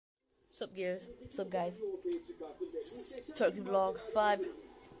What's up guys? It's Turkey Vlog 5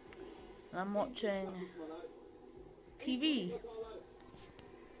 and I'm watching TV.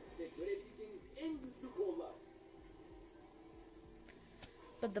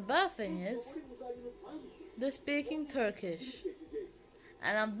 But the bad thing is, they're speaking Turkish.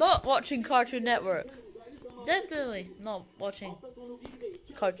 And I'm not watching Cartoon Network. Definitely not watching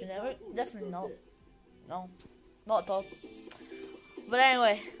Cartoon Network. Definitely not. No, not at all. But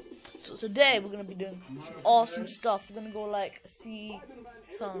anyway, so today we're gonna be doing awesome stuff. We're gonna go like see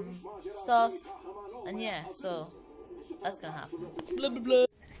some stuff, and yeah, so that's gonna happen. Blah blah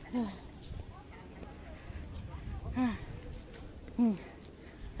blah.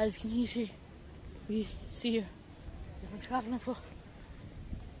 As can you see, we see here, we've been traveling for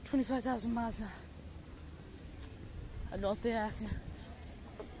 25,000 miles now. I don't think I can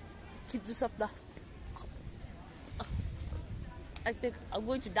keep this up now. I think I'm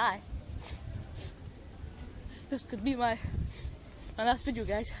going to die. This could be my last video,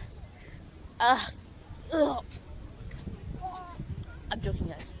 guys. I'm joking,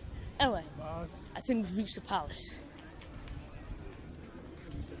 guys. Anyway, I think we've reached the palace.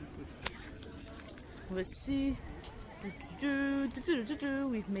 Let's see.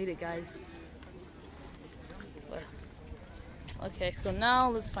 We've made it, guys. Okay, so now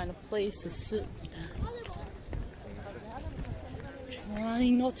let's find a place to sit.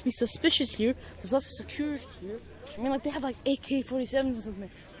 Trying not to be suspicious here. There's lots of security here. I mean, like, they have like AK-47s or something.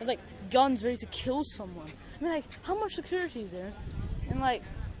 They have like guns ready to kill someone. I mean, like, how much security is there in like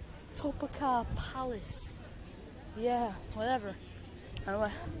Topeka Palace? Yeah, whatever.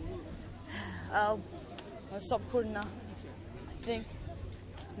 Anyway, I'll stop recording now, I think.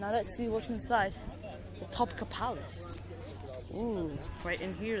 Now let's see what's inside the Topeka Palace. Ooh, right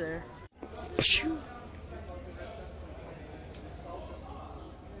in here there.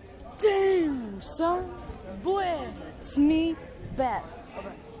 Damn, son, boy, it's me back.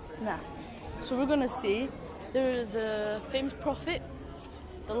 Alright, now, so we're gonna see the famous prophet,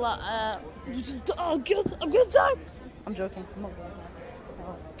 oh God, I'm gonna die. I'm joking. I'm not gonna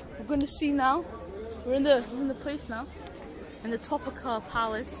die. We're gonna see now. We're in the place now, in the Topeka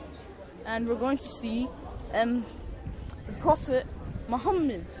Palace, and we're going to see the Prophet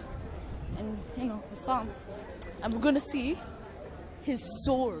Muhammad, and Islam, and we're going to see his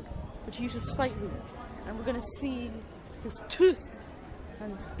sword, which he used to fight with, and we're going to see his tooth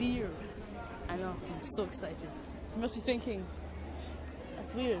and his beard. I know, I'm so excited. You must be thinking,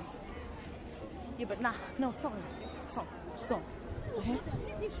 that's weird. Yeah, but nah, no, it's not weird. It's not. Okay?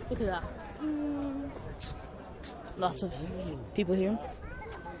 Look at that. Lots of people here,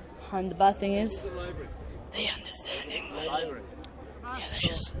 and the bad thing is they understand English. Yeah, let's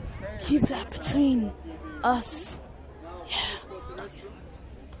just keep that between us. Yeah. Okay.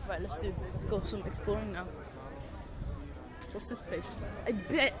 Right, let's go some exploring now. What's this place? I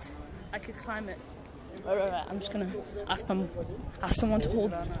bet I could climb it. Alright, I'm just gonna ask someone to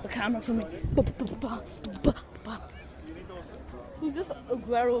hold the camera for me. Who's this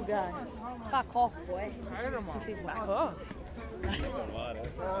Aguero guy? Back off, boy. Let's see, back off.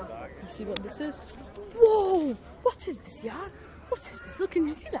 Let's see what this is. Whoa! What is this, yeah? What is this? Look, can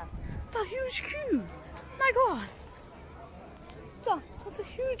you see that? That huge cube! My God! That's a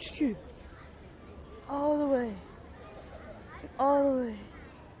huge cube. All the way. All the way.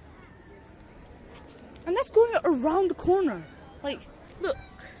 And that's going around the corner. Like, look.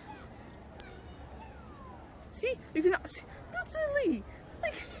 See? You can see. Literally.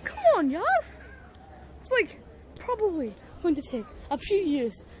 Like, come on, y'all. It's like probably going to take a few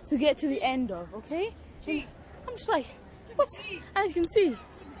years to get to the end of, okay? And I'm just like, what? As you can see,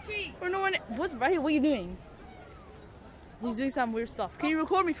 we're no one. What? Right? What are you doing? He's doing some weird stuff. Can you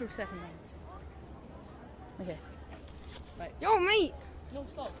record me for a second, then? Okay. Right. Yo, mate. No,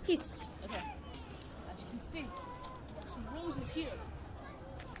 stop. Peace. Okay. As you can see, some roses here.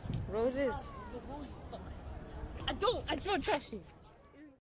 Roses. The roses. Stop. I don't trust you.